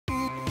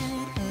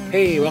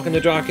Hey, welcome to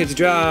Draw Kids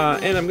Draw,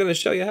 and I'm going to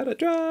show you how to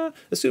draw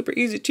a super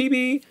easy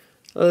chibi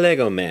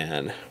Lego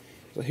man.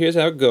 So here's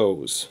how it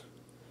goes.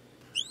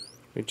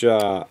 We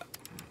draw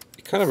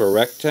kind of a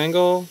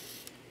rectangle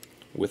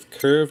with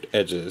curved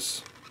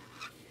edges.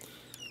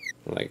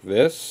 Like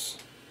this,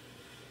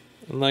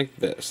 and like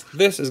this.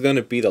 This is going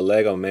to be the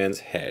Lego man's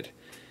head.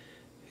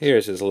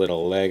 Here's his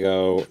little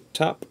Lego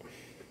top.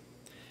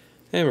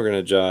 And we're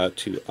going to draw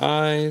two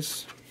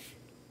eyes.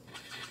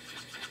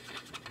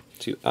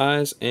 Two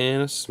eyes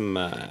and a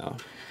smile.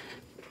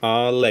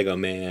 Aw, Lego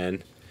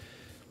man.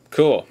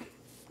 Cool.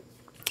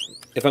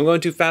 If I'm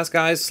going too fast,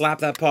 guys, slap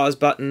that pause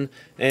button,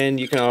 and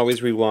you can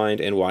always rewind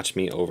and watch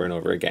me over and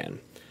over again.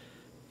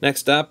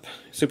 Next up,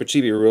 Super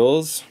Chibi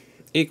rules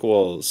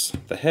equals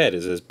the head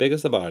is as big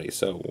as the body.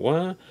 So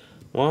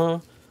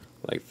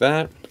like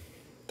that.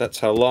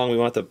 That's how long we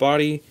want the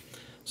body.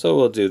 So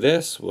we'll do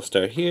this. We'll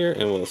start here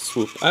and we'll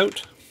swoop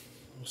out.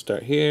 We'll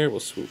start here,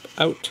 we'll swoop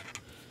out.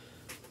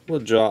 We'll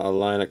draw a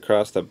line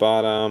across the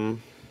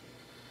bottom,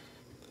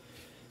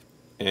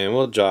 and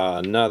we'll draw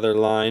another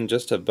line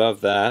just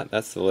above that.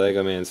 That's the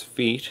Lego man's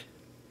feet.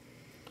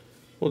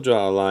 We'll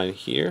draw a line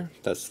here.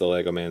 That's the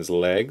Lego man's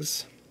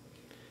legs.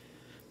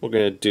 We're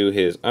going to do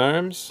his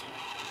arms,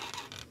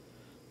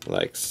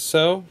 like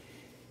so,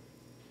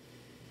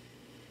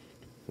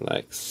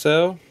 like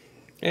so,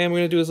 and we're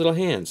going to do his little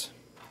hands.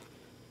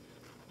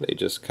 They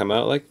just come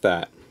out like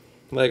that.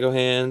 Lego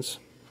hands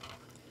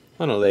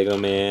on a Lego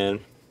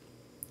man.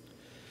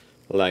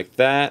 Like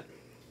that.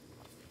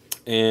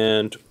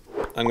 And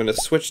I'm going to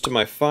switch to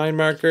my fine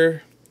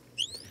marker,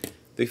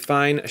 the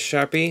fine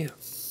Sharpie,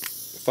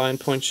 fine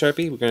point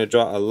Sharpie. We're going to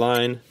draw a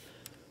line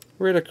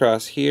right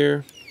across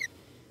here,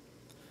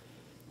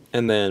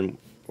 and then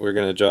we're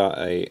going to draw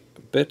a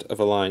bit of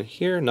a line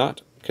here,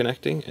 not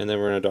connecting, and then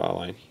we're going to draw a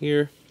line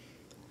here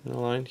and a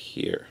line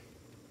here.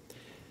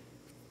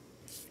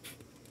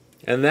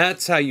 And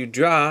that's how you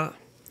draw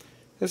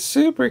a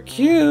super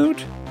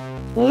cute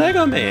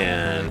Lego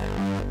man.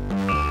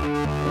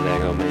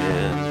 Lego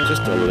man,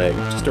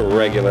 just a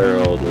regular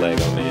old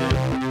Lego man.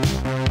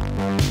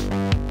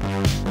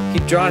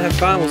 Keep drawing, have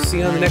fun. We'll see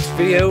you on the next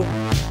video.